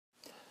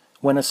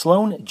When a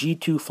Sloan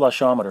G2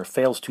 flushometer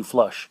fails to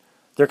flush,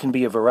 there can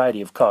be a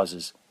variety of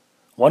causes.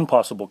 One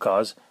possible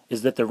cause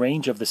is that the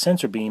range of the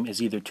sensor beam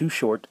is either too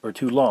short or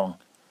too long.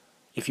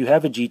 If you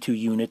have a G2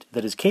 unit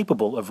that is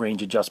capable of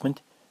range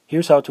adjustment,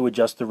 here's how to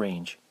adjust the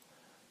range.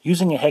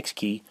 Using a hex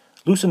key,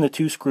 loosen the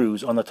two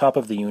screws on the top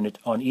of the unit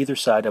on either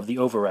side of the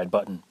override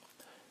button.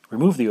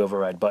 Remove the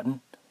override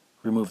button,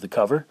 remove the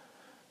cover,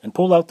 and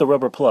pull out the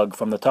rubber plug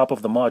from the top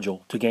of the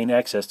module to gain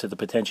access to the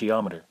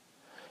potentiometer.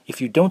 If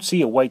you don't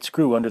see a white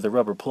screw under the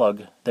rubber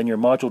plug, then your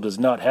module does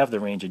not have the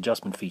range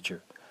adjustment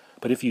feature.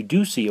 But if you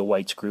do see a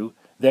white screw,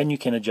 then you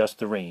can adjust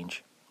the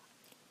range.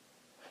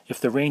 If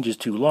the range is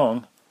too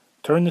long,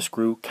 turn the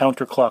screw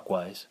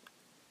counterclockwise.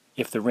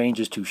 If the range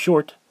is too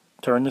short,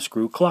 turn the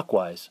screw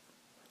clockwise.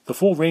 The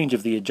full range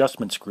of the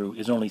adjustment screw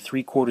is only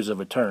 3/4 of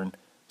a turn,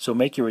 so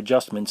make your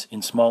adjustments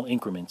in small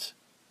increments.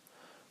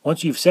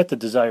 Once you've set the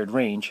desired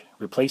range,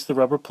 replace the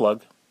rubber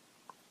plug,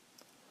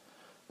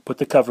 put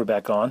the cover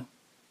back on,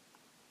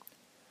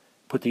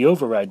 put the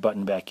override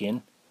button back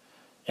in,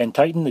 and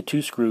tighten the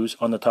two screws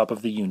on the top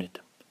of the unit.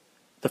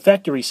 The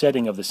factory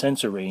setting of the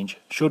sensor range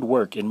should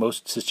work in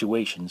most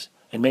situations,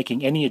 and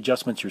making any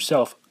adjustments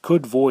yourself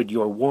could void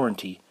your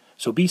warranty,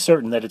 so be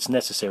certain that it's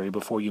necessary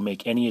before you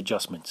make any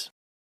adjustments.